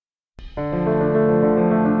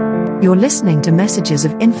You're listening to Messages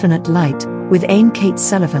of Infinite Light with Kate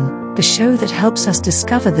Sullivan, the show that helps us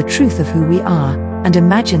discover the truth of who we are and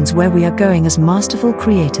imagines where we are going as masterful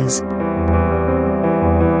creators.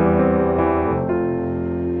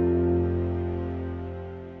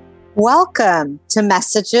 Welcome to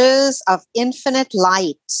Messages of Infinite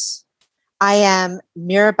Light. I am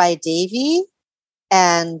Mirabai Devi,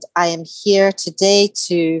 and I am here today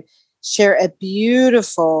to share a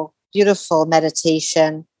beautiful, beautiful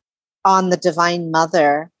meditation on the Divine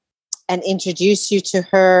Mother and introduce you to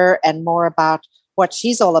her and more about what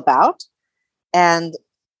she's all about. And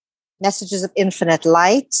Messages of Infinite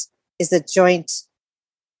Light is a joint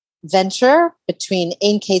venture between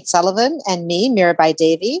Kate Sullivan and me, Mirabai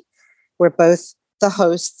Devi. We're both the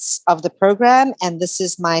hosts of the program, and this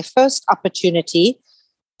is my first opportunity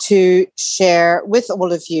to share with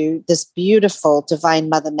all of you this beautiful Divine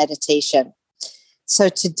Mother meditation. So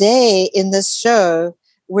today in this show,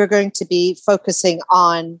 we're going to be focusing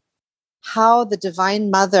on how the Divine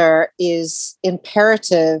Mother is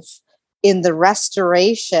imperative in the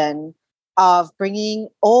restoration of bringing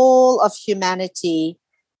all of humanity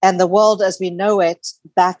and the world as we know it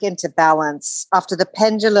back into balance after the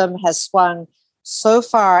pendulum has swung so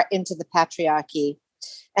far into the patriarchy,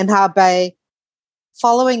 and how by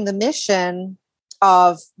following the mission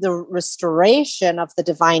of the restoration of the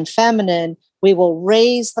Divine Feminine, we will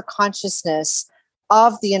raise the consciousness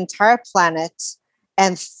of the entire planet,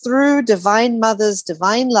 and through Divine Mother's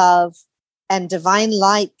divine love and divine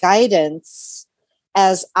light guidance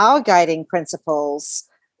as our guiding principles,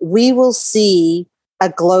 we will see a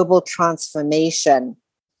global transformation.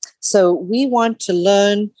 So we want to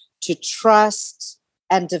learn to trust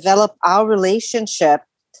and develop our relationship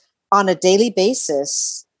on a daily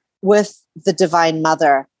basis with the Divine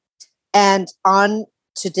Mother. And on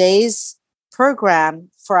today's program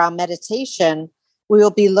for our meditation, we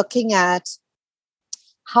will be looking at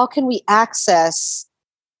how can we access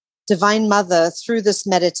Divine Mother through this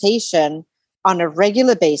meditation on a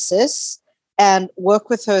regular basis and work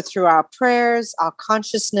with her through our prayers, our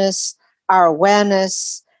consciousness, our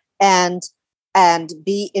awareness, and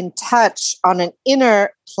be in touch on an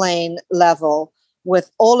inner plane level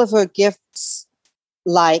with all of her gifts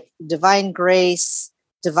like divine grace,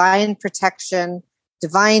 divine protection,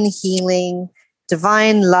 divine healing,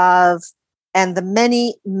 divine love, and the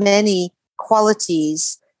many, many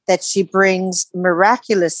qualities that she brings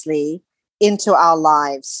miraculously into our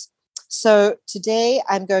lives. So today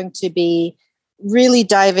I'm going to be really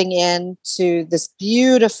diving into this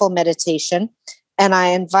beautiful meditation, and I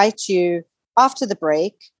invite you after the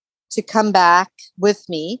break to come back with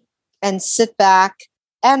me and sit back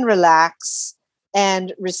and relax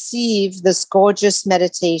and receive this gorgeous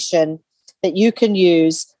meditation that you can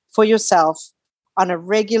use for yourself on a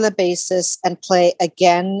regular basis and play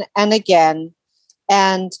again and again.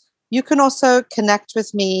 And you can also connect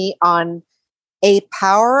with me on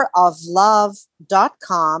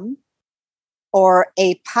apoweroflove.com or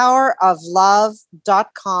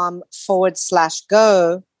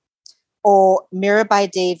apoweroflove.com/go or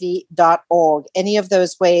mirabaidevi.org. Any of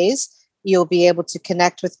those ways, you'll be able to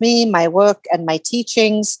connect with me, my work, and my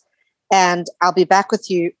teachings. And I'll be back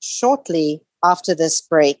with you shortly after this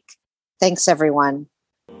break. Thanks, everyone.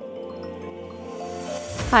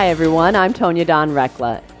 Hi, everyone. I'm Tonya Dawn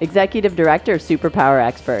Rekla, Executive Director of Superpower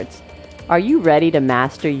Experts. Are you ready to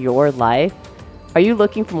master your life? Are you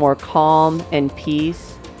looking for more calm and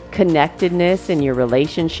peace, connectedness in your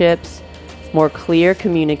relationships, more clear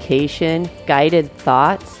communication, guided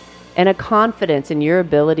thoughts, and a confidence in your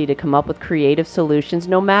ability to come up with creative solutions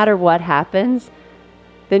no matter what happens?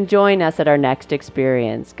 Then join us at our next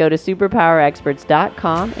experience. Go to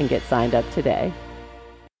superpowerexperts.com and get signed up today.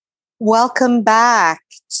 Welcome back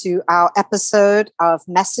to our episode of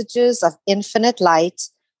Messages of Infinite Light.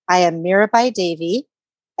 I am Mirabai Devi,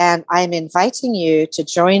 and I'm inviting you to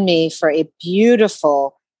join me for a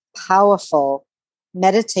beautiful, powerful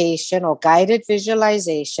meditation or guided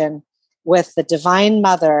visualization with the Divine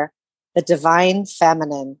Mother, the Divine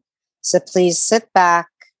Feminine. So please sit back,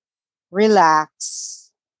 relax,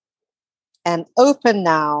 and open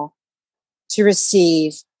now to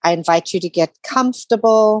receive. I invite you to get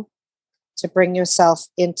comfortable, to bring yourself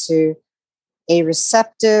into a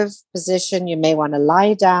receptive position. You may want to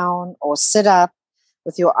lie down or sit up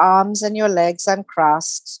with your arms and your legs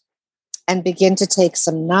uncrossed and begin to take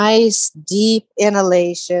some nice deep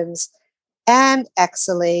inhalations and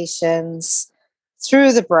exhalations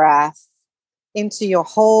through the breath into your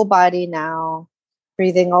whole body now,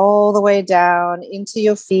 breathing all the way down into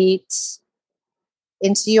your feet,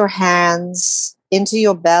 into your hands, into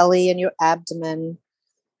your belly and your abdomen,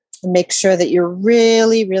 And make sure that you're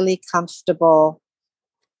really, really comfortable.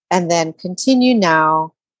 And then continue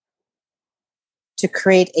now to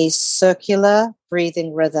create a circular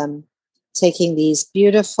breathing rhythm, taking these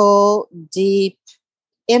beautiful, deep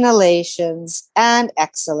inhalations and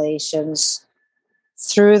exhalations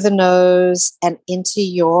through the nose and into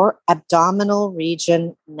your abdominal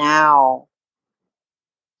region now.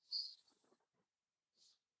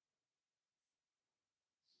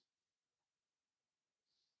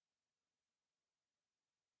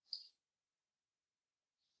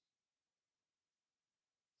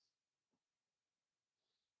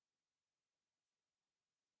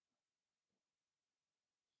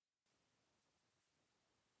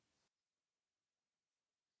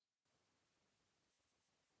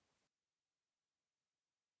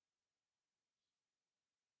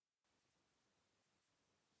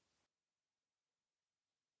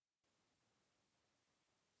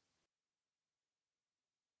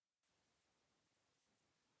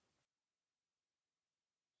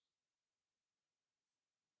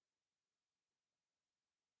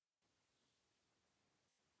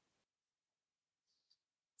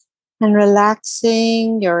 And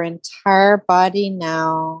relaxing your entire body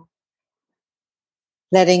now,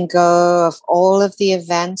 letting go of all of the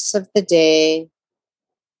events of the day.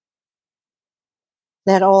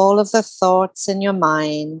 Let all of the thoughts in your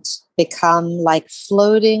mind become like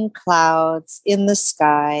floating clouds in the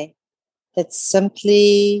sky that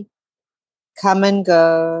simply come and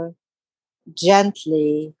go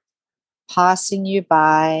gently, passing you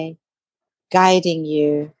by, guiding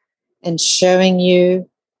you, and showing you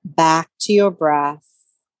back to your breath.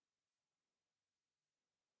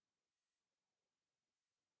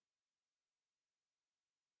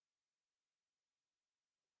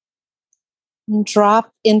 And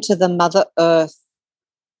drop into the Mother Earth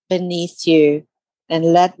beneath you and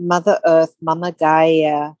let Mother Earth, Mama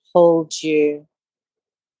Gaia, hold you.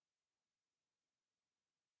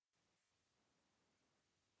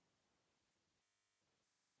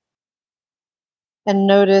 And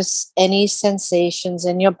notice any sensations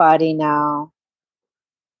in your body now.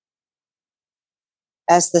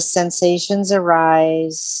 As the sensations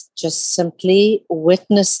arise, just simply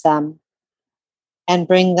witness them and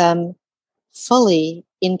bring them fully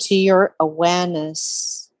into your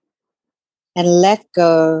awareness and let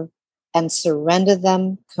go and surrender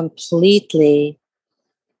them completely.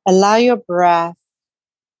 Allow your breath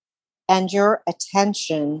and your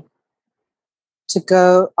attention to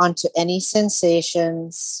go onto any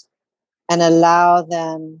sensations and allow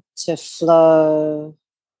them to flow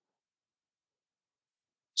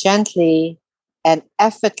gently and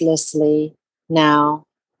effortlessly now.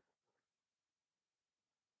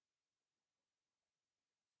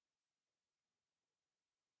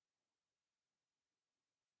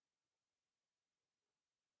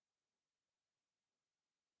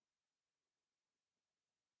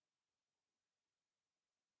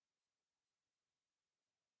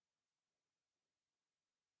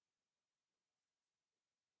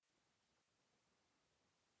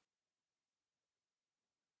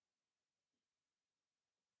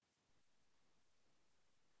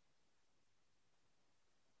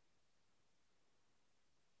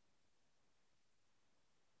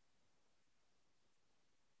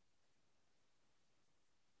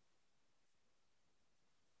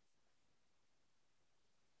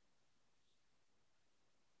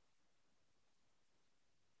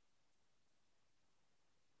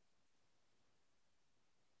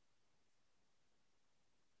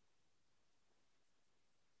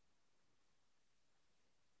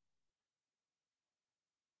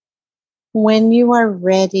 When you are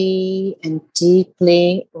ready and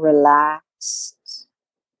deeply relaxed,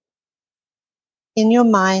 in your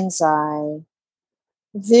mind's eye,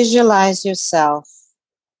 visualize yourself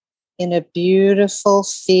in a beautiful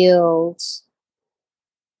field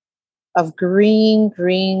of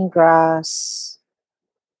green grass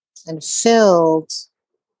and filled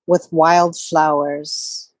with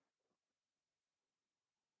wildflowers.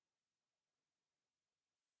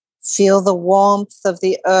 Feel the warmth of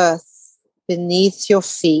the earth beneath your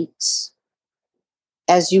feet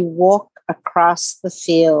as you walk across the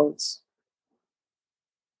field.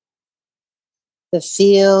 The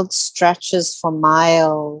field stretches for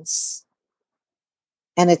miles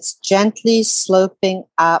and it's gently sloping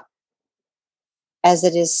up as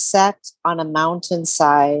it is set on a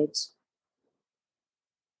mountainside.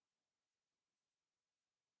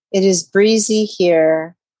 It is breezy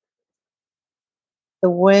here, the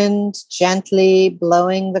wind gently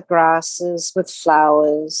blowing the grasses with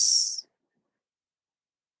flowers.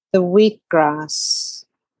 The wheatgrass,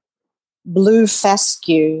 blue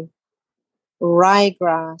fescue,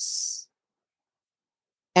 ryegrass,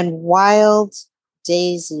 and wild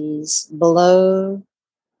daisies blow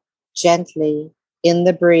gently in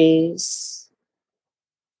the breeze.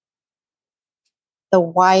 The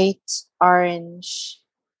white, orange,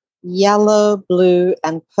 yellow, blue,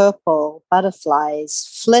 and purple butterflies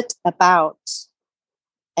flit about,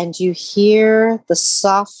 and you hear the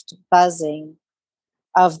soft buzzing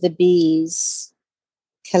of the bees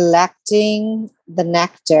collecting the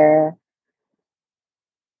nectar.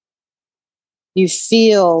 You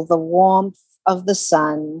feel the warmth of the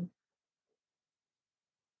sun.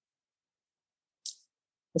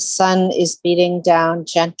 The sun is beating down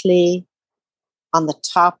gently on the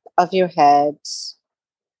top of your head.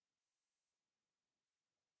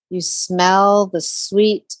 You smell the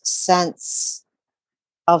sweet scents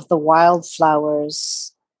of the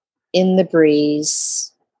wildflowers in the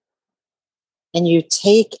breeze, and you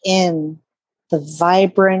take in the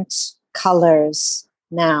vibrant colors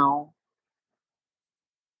now.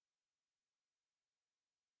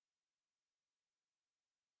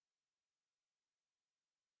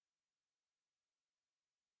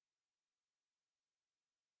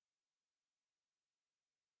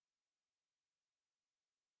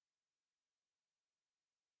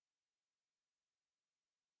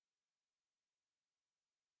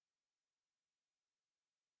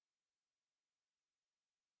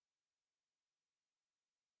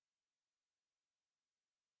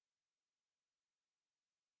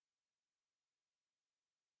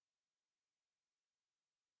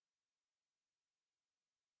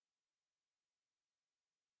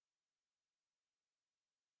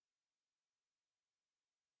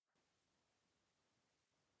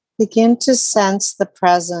 Begin to sense the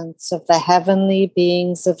presence of the heavenly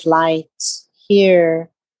beings of light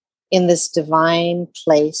here in this divine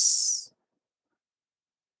place.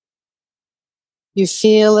 You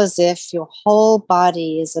feel as if your whole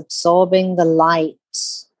body is absorbing the light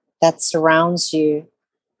that surrounds you.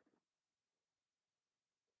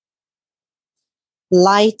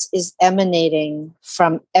 Light is emanating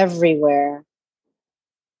from everywhere,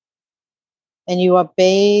 and you are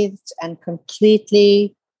bathed and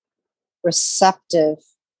completely receptive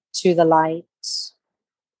to the light.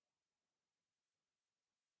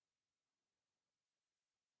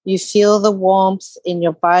 You feel the warmth in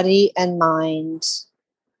your body and mind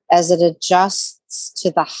as it adjusts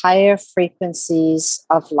to the higher frequencies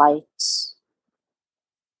of light.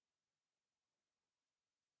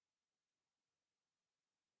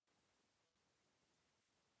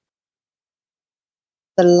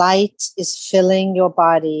 The light is filling your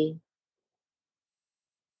body.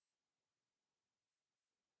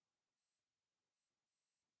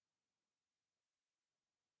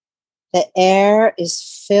 The air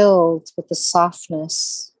is filled with the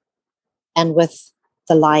softness and with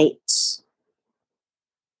the light.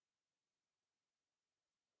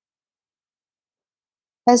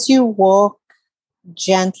 As you walk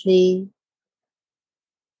gently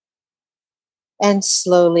and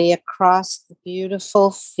slowly across the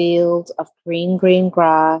beautiful field of green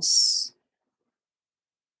grass,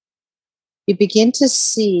 you begin to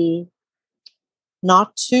see,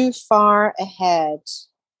 not too far ahead,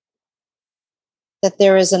 that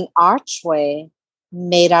there is an archway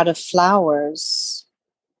made out of flowers.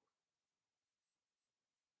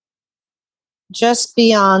 Just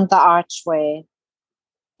beyond the archway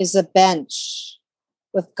is a bench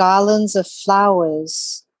with garlands of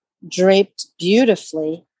flowers draped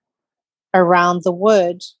beautifully around the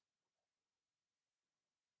wood.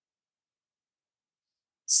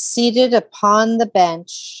 Seated upon the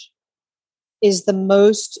bench is the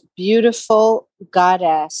most beautiful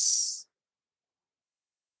goddess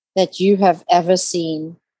that you have ever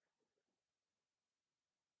seen.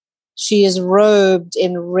 She is robed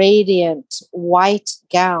in radiant white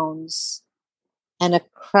gowns, and a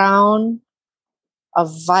crown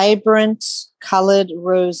of vibrant colored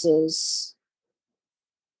roses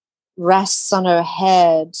rests on her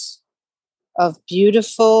head of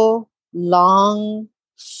beautiful, long,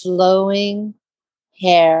 flowing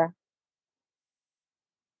hair.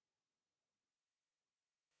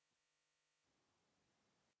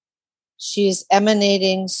 She is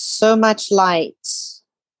emanating so much light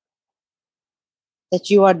that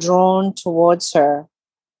you are drawn towards her.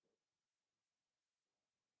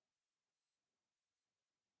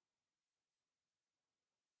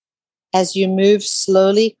 As you move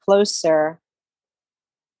slowly closer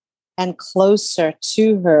and closer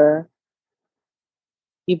to her,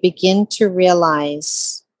 you begin to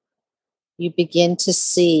realize, you begin to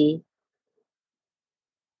see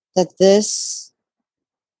that this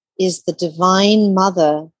is the divine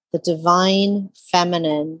mother, the divine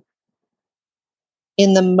feminine,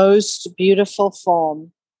 in the most beautiful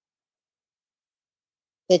form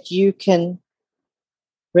that you can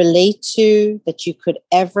relate to, that you could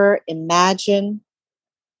ever imagine.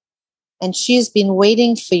 And she has been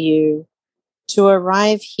waiting for you to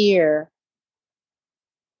arrive here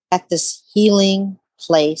at this healing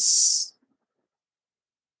place.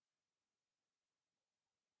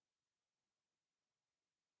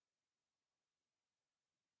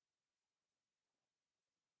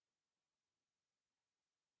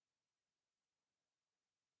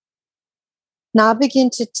 Now begin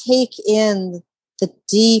to take in the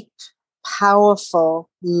deep, powerful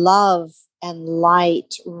love and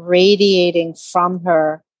light radiating from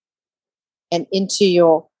her and into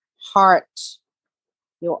your heart,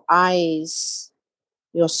 your eyes,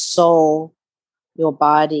 your soul, your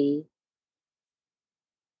body.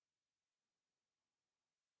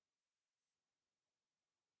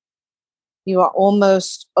 You are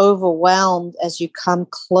almost overwhelmed as you come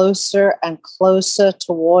closer and closer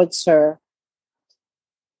towards her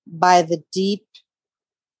by the deep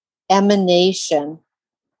emanation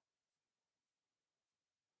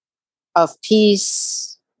of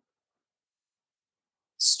peace,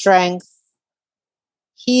 strength,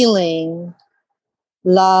 healing,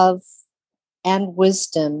 love, and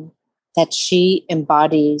wisdom that she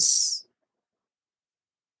embodies.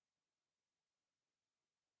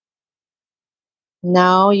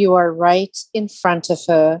 Now you are right in front of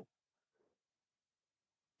her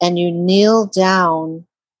and you kneel down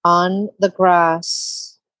on the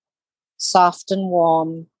grass, soft and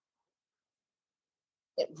warm,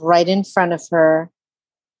 right in front of her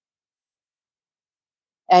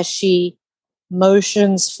as she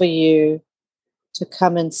motions for you to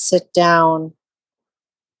come and sit down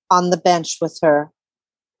on the bench with her.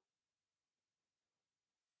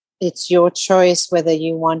 It's your choice whether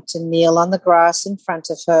you want to kneel on the grass in front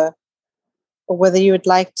of her or whether you would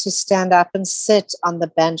like to stand up and sit on the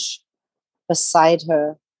bench beside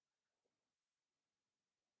her.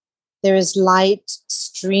 There is light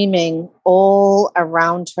streaming all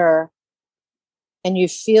around her, and you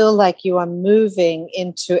feel like you are moving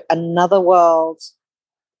into another world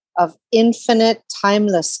of infinite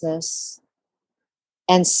timelessness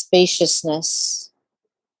and spaciousness.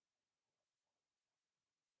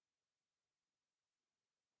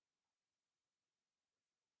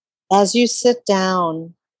 As you sit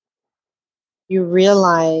down, you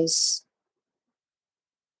realize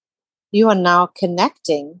you are now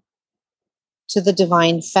connecting to the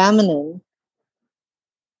divine feminine,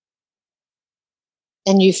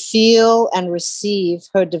 and you feel and receive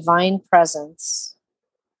her divine presence,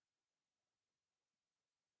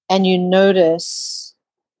 and you notice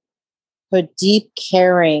her deep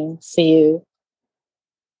caring for you,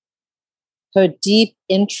 her deep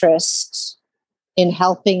interest in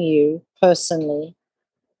helping you personally.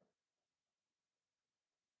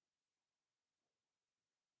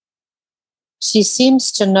 She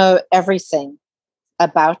seems to know everything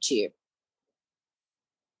about you.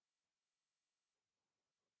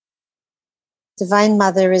 Divine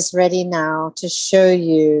Mother is ready now to show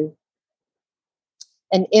you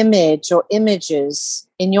an image or images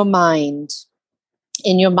in your mind,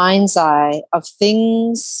 in your mind's eye, of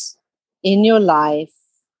things in your life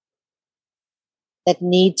that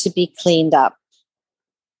need to be cleaned up.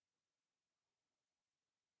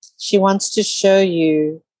 She wants to show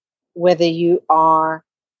you whether you are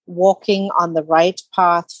walking on the right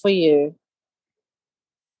path for you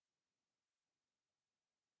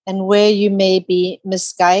and where you may be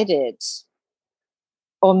misguided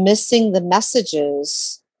or missing the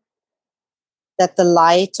messages that the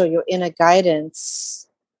light or your inner guidance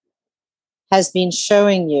has been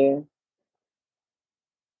showing you,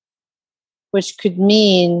 which could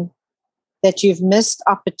mean that you've missed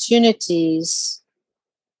opportunities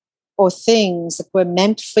or things that were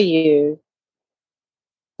meant for you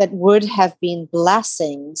that would have been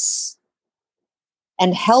blessings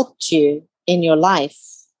and helped you in your life.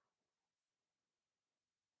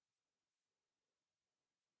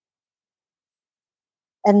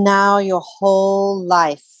 And now your whole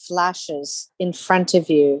life flashes in front of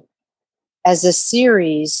you as a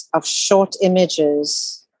series of short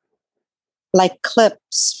images, like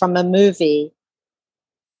clips from a movie,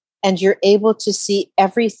 and you're able to see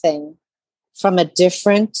everything from a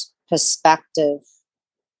different perspective.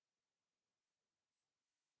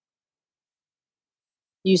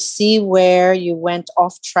 You see where you went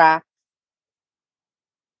off track,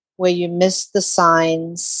 where you missed the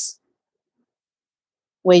signs,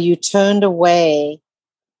 where you turned away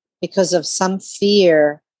because of some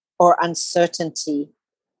fear or uncertainty.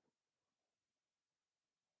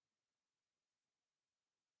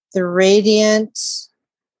 The radiant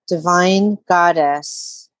Divine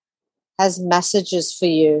Goddess has messages for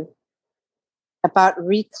you about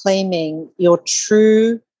reclaiming your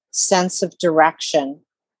true sense of direction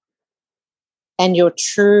and your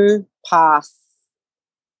true path.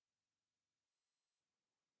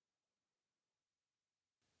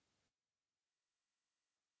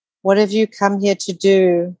 What have you come here to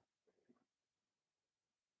do?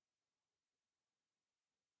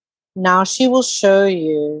 Now she will show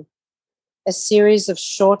you a series of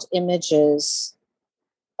short images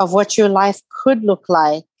of what your life could look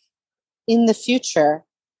like in the future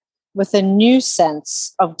with a new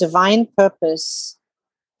sense of divine purpose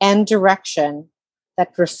and direction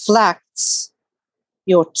that reflects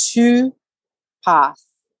your true path.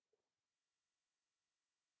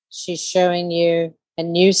 She's showing you a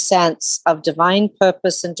new sense of divine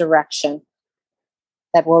purpose and direction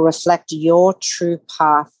that will reflect your true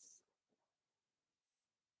path.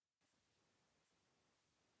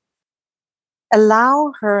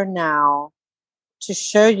 Allow her now to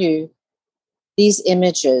show you these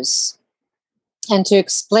images and to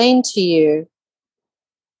explain to you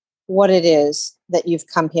what it is that you've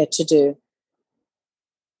come here to do.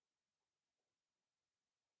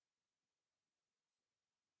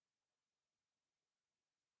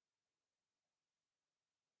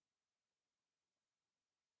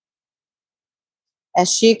 As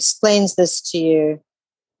she explains this to you,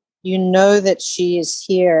 you know that she is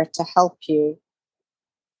here to help you,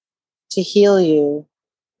 to heal you,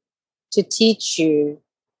 to teach you,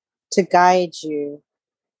 to guide you,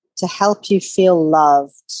 to help you feel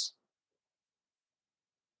loved.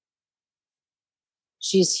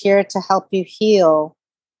 She's here to help you heal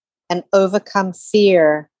and overcome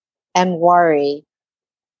fear and worry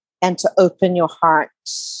and to open your heart.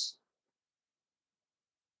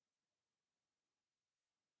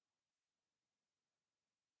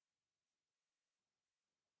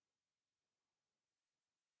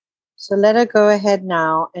 So let her go ahead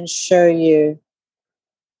now and show you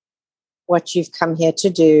what you've come here to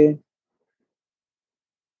do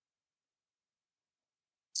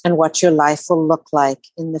and what your life will look like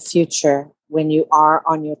in the future when you are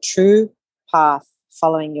on your true path,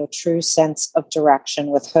 following your true sense of direction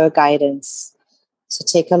with her guidance. So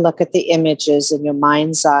take a look at the images in your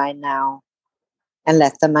mind's eye now and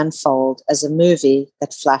let them unfold as a movie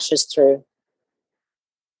that flashes through.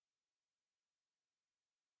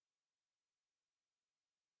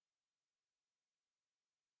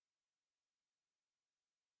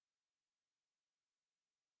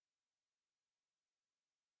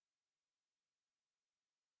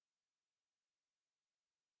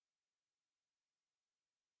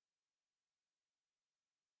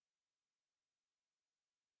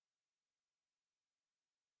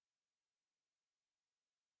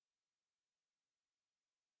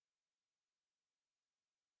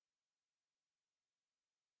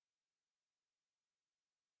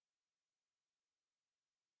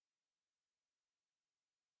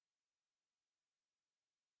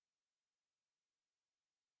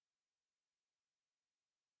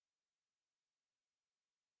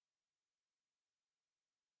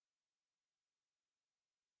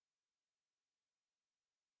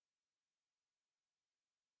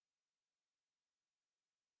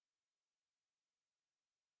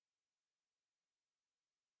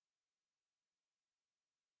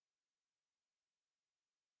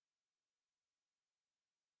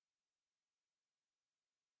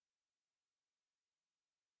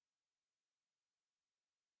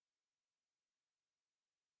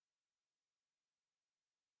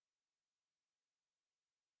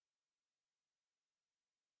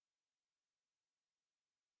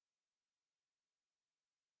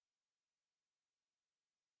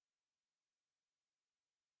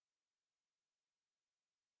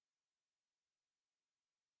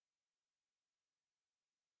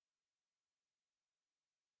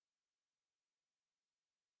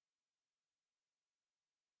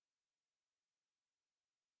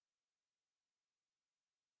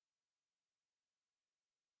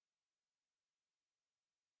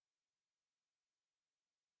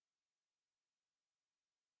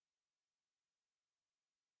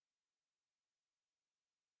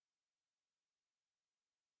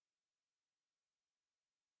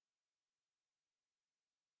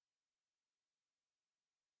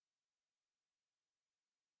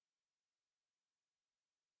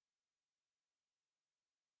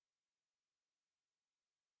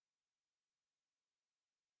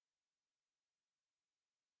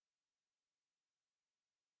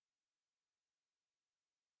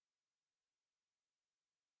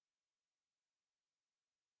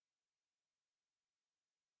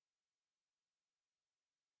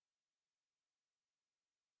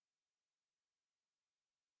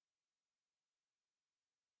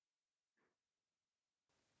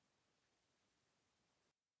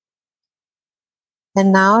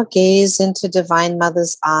 And now gaze into Divine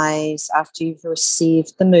Mother's eyes after you've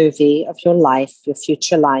received the movie of your life, your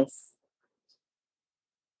future life.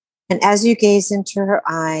 And as you gaze into her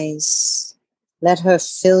eyes, let her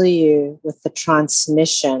fill you with the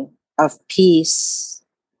transmission of peace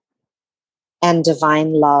and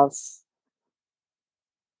divine love.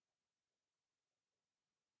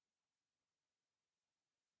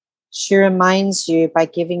 She reminds you by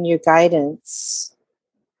giving you guidance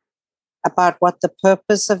about what the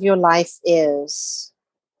purpose of your life is,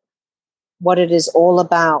 what it is all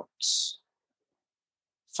about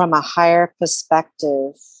from a higher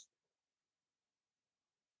perspective.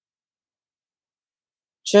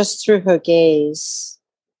 Just through her gaze,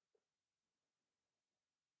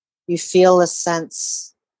 you feel a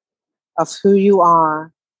sense of who you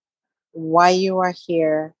are, why you are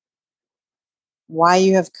here, why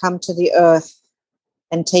you have come to the earth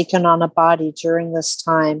and taken on a body during this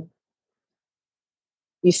time.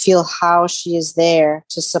 You feel how she is there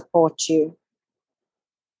to support you.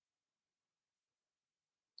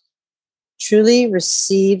 Truly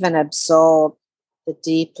receive and absorb the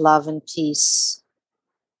deep love and peace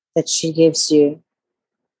that she gives you.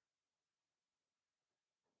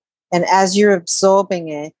 And as you're absorbing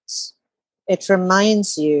it, it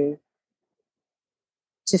reminds you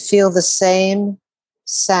to feel the same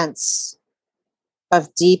sense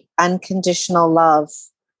of deep unconditional love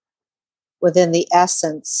within the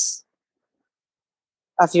essence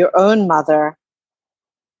of your own mother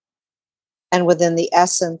and within the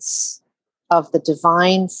essence of the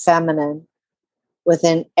divine feminine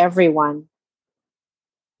within everyone,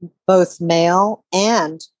 both male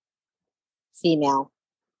and female.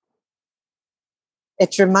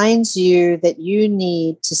 It reminds you that you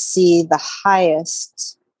need to see the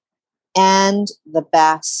highest and the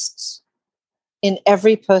best in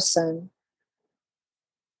every person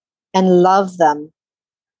and love them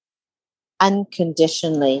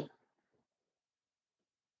unconditionally.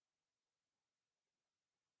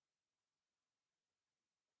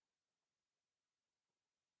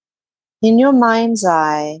 In your mind's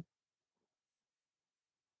eye,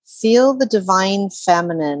 feel the divine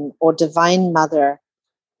feminine or divine mother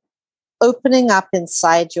opening up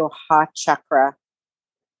inside your heart chakra,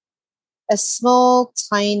 a small,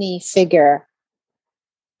 tiny figure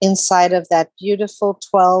inside of that beautiful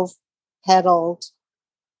 12-petaled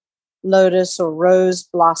lotus or rose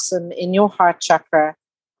blossom in your heart chakra,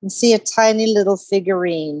 and see a tiny little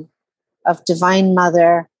figurine of divine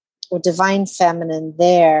mother or divine feminine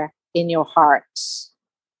there in your heart.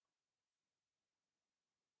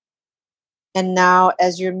 And now,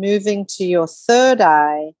 as you're moving to your third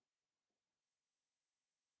eye,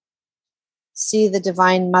 see the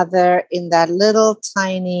divine mother in that little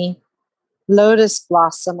tiny lotus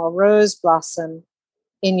blossom or rose blossom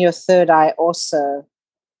in your third eye also.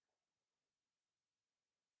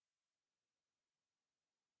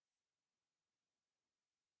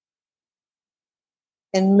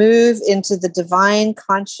 And move into the divine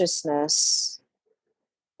consciousness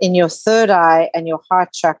in your third eye and your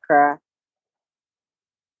heart chakra,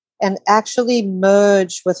 and actually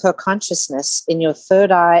merge with her consciousness in your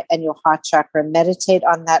third eye and your heart chakra. Meditate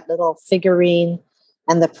on that little figurine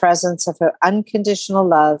and the presence of her unconditional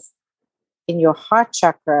love in your heart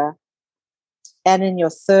chakra and in your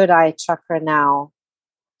third eye chakra now,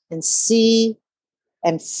 and see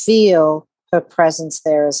and feel her presence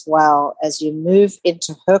there as well as you move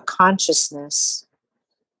into her consciousness.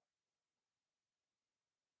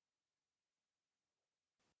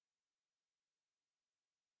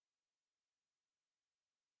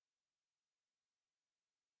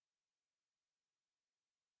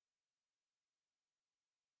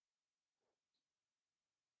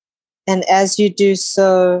 And as you do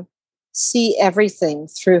so, see everything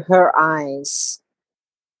through her eyes.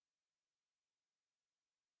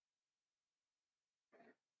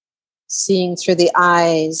 Seeing through the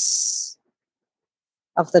eyes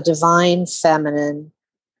of the divine feminine,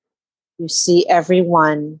 you see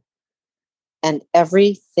everyone and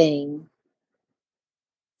everything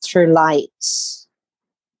through light,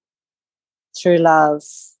 through love,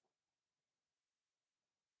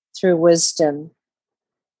 through wisdom,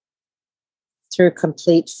 through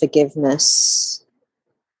complete forgiveness.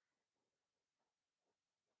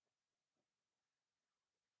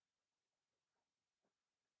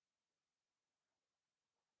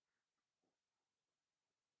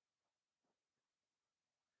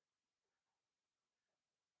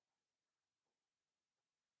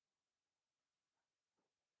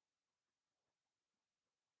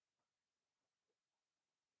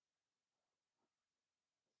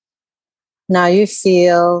 Now you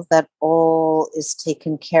feel that all is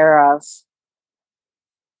taken care of.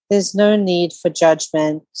 There's no need for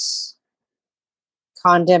judgment,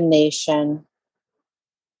 condemnation,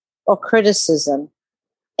 or criticism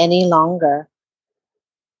any longer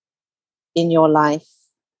in your life,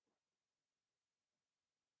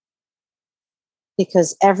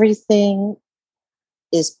 because everything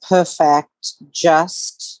is perfect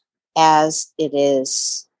just as it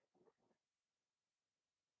is.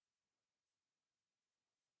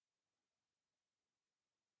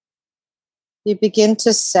 You begin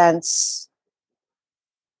to sense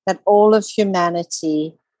that all of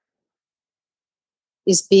humanity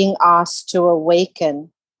is being asked to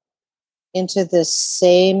awaken into this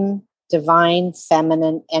same divine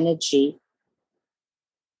feminine energy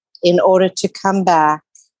in order to come back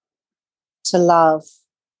to love,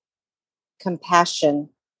 compassion,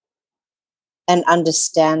 and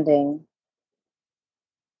understanding.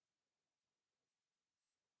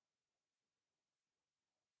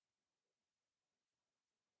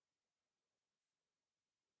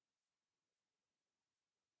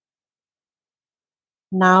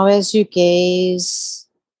 Now, as you gaze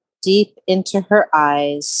deep into her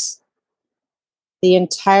eyes, the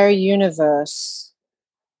entire universe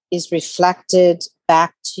is reflected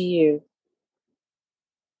back to you,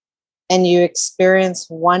 and you experience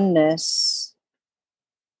oneness,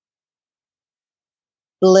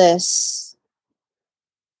 bliss,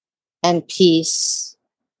 and peace.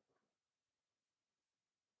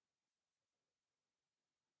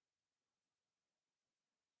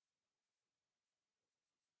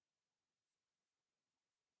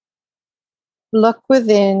 Look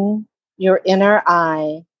within your inner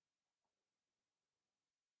eye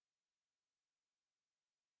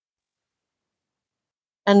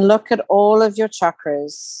and look at all of your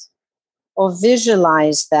chakras, or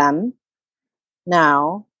visualize them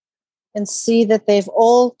now and see that they've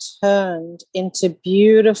all turned into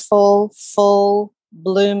beautiful, full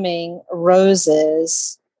blooming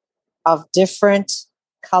roses of different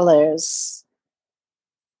colors.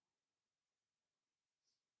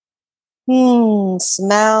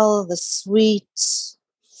 Smell the sweet,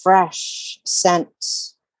 fresh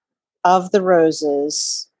scent of the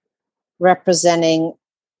roses representing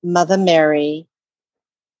Mother Mary,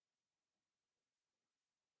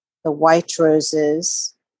 the white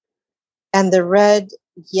roses, and the red,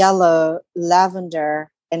 yellow,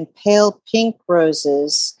 lavender, and pale pink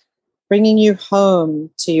roses, bringing you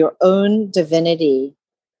home to your own divinity.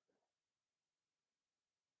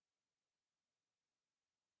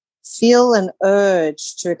 Feel an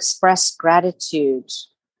urge to express gratitude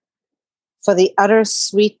for the utter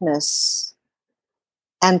sweetness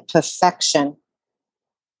and perfection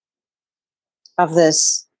of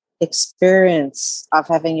this experience of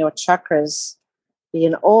having your chakras be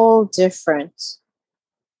in all different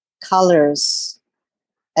colors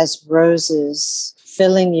as roses,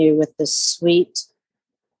 filling you with the sweet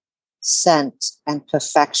scent and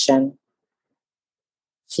perfection,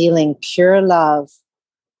 feeling pure love.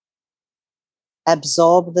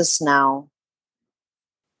 Absorb this now.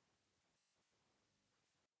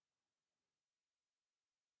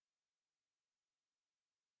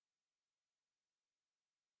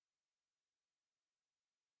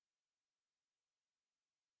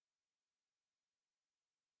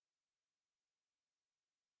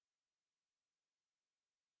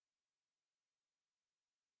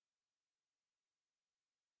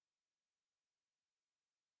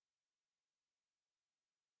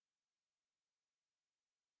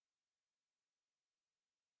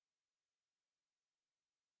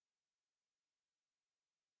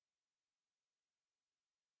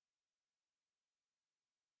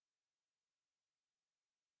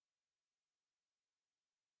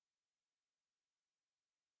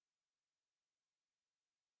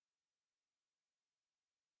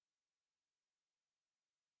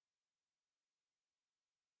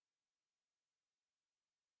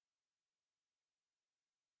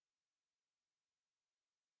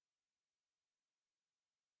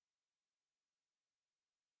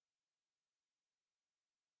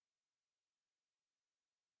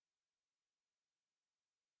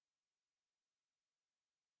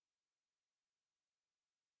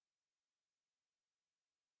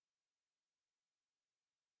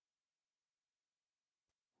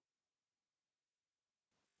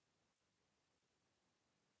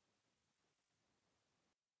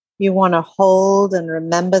 You want to hold and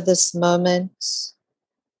remember this moment.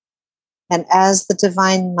 And as the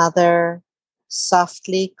Divine Mother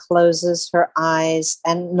softly closes her eyes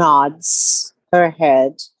and nods her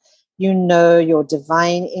head, you know your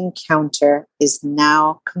divine encounter is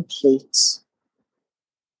now complete.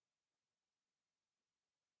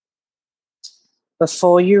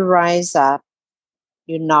 Before you rise up,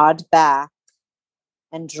 you nod back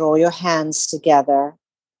and draw your hands together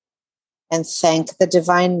and thank the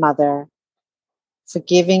Divine Mother for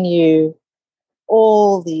giving you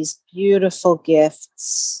all these beautiful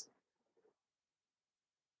gifts,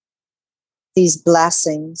 these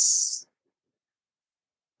blessings,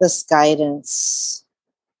 this guidance.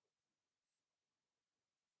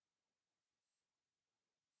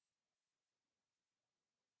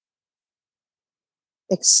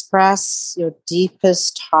 Express your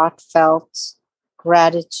deepest heartfelt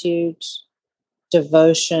gratitude,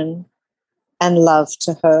 devotion, and love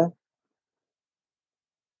to her.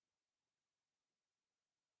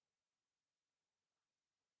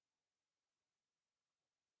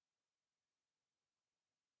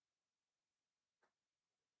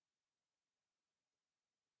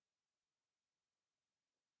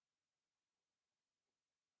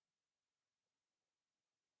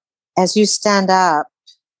 As you stand up,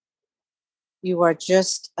 you are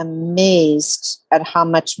just amazed at how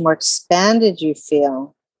much more expanded you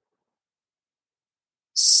feel.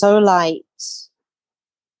 So light,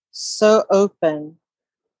 so open,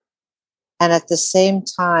 and at the same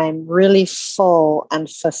time, really full and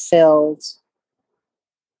fulfilled.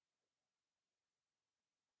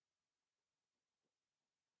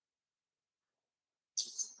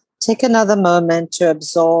 Take another moment to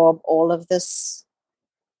absorb all of this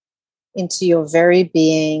into your very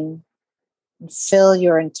being and fill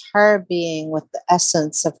your entire being with the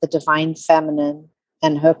essence of the Divine Feminine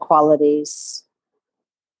and her qualities.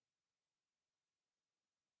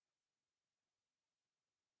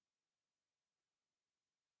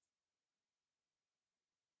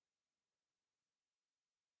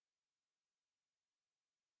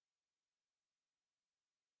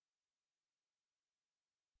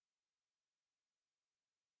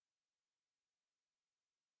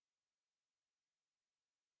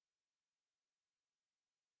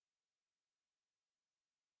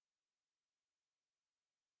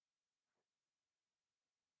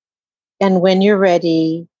 And when you're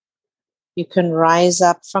ready, you can rise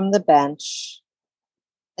up from the bench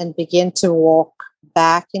and begin to walk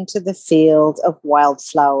back into the field of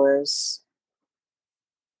wildflowers.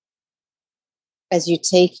 As you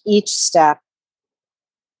take each step,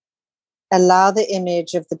 allow the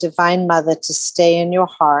image of the Divine Mother to stay in your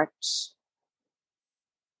heart.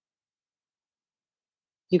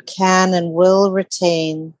 You can and will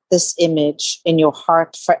retain this image in your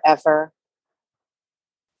heart forever.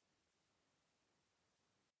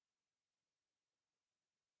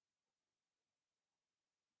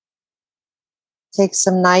 Take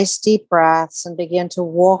some nice deep breaths and begin to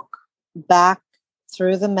walk back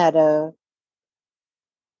through the meadow.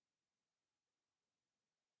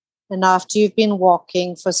 And after you've been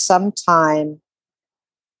walking for some time,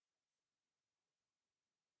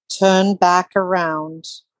 turn back around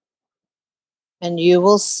and you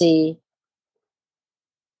will see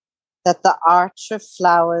that the arch of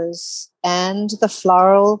flowers and the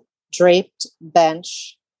floral draped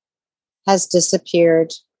bench has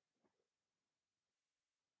disappeared.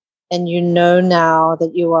 And you know now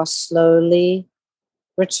that you are slowly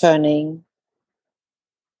returning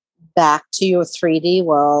back to your 3D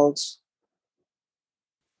world.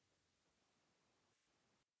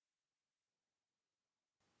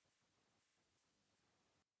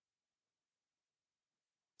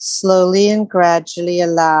 Slowly and gradually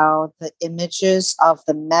allow the images of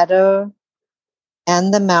the meadow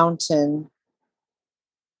and the mountain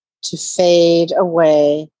to fade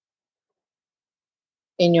away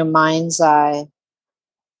in your mind's eye.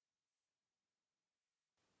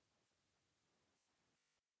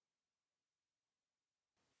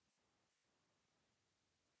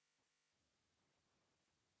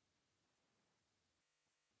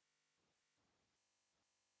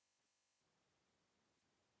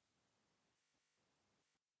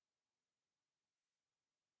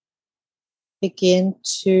 Begin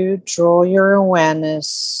to draw your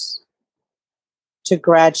awareness to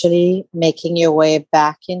gradually making your way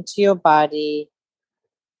back into your body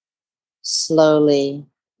slowly.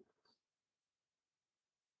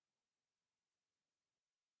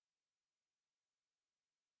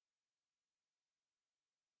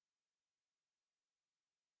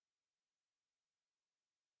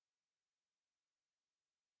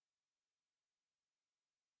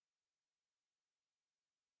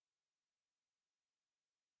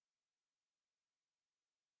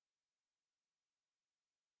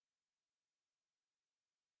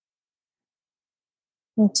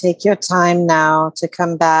 And take your time now to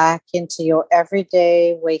come back into your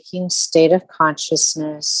everyday waking state of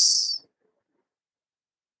consciousness.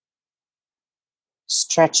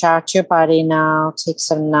 Stretch out your body now. Take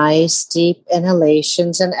some nice deep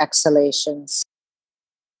inhalations and exhalations.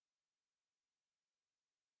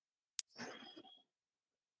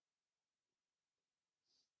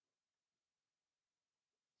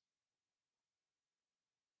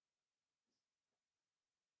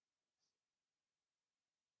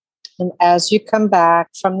 And as you come back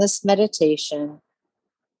from this meditation,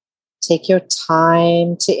 take your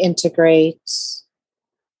time to integrate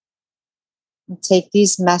and take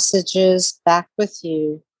these messages back with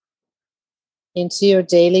you into your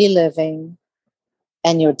daily living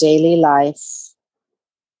and your daily life.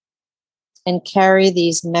 And carry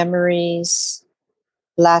these memories,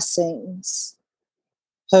 blessings,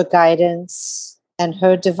 her guidance, and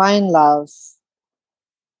her divine love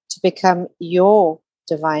to become your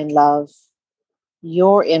divine love,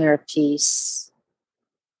 your inner peace,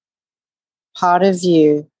 part of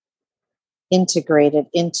you, integrated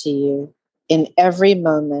into you in every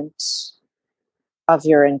moment of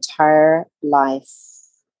your entire life.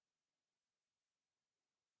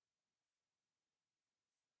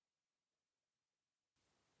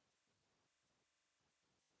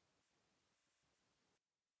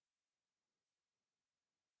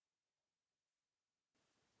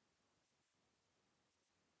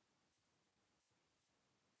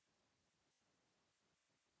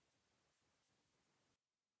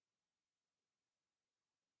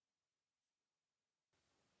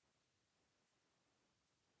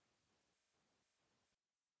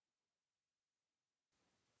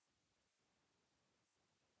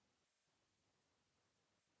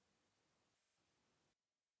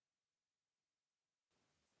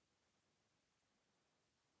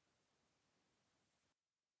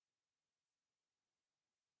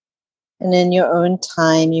 And in your own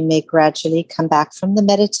time, you may gradually come back from the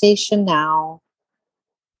meditation now.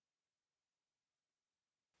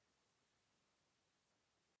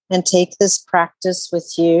 And take this practice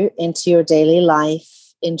with you into your daily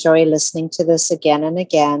life. Enjoy listening to this again and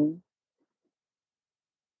again.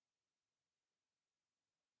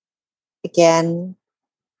 Again,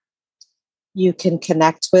 you can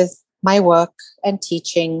connect with my work and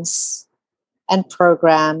teachings and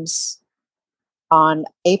programs on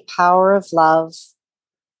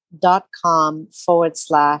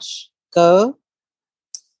apoweroflove.com/go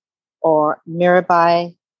or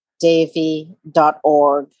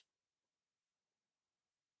mirabaidavy.org.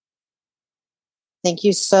 Thank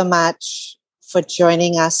you so much for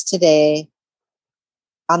joining us today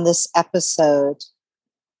on this episode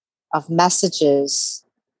of Messages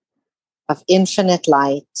of Infinite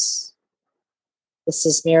Light. This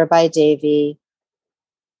is Mirabai Devi,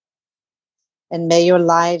 and may your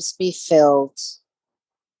lives be filled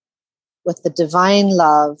with the divine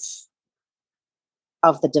love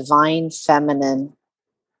of the divine feminine,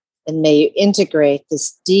 and may you integrate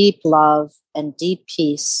this deep love and deep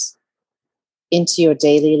peace into your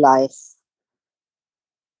daily life.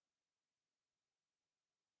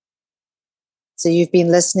 So you've been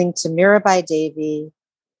listening to Mirabai Devi,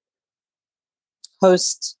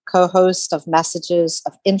 co-host of Messages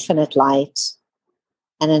of Infinite Light.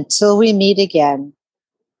 And until we meet again,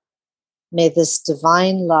 may this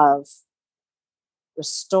divine love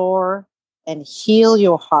restore and heal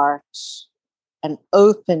your heart and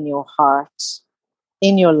open your heart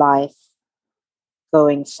in your life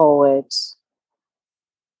going forward.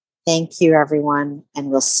 Thank you, everyone,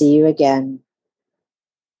 and we'll see you again.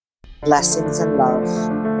 Blessings and love.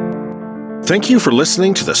 Thank you for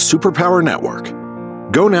listening to the Superpower Network.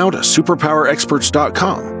 Go now to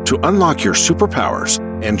superpowerexperts.com to unlock your superpowers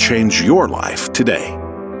and change your life today.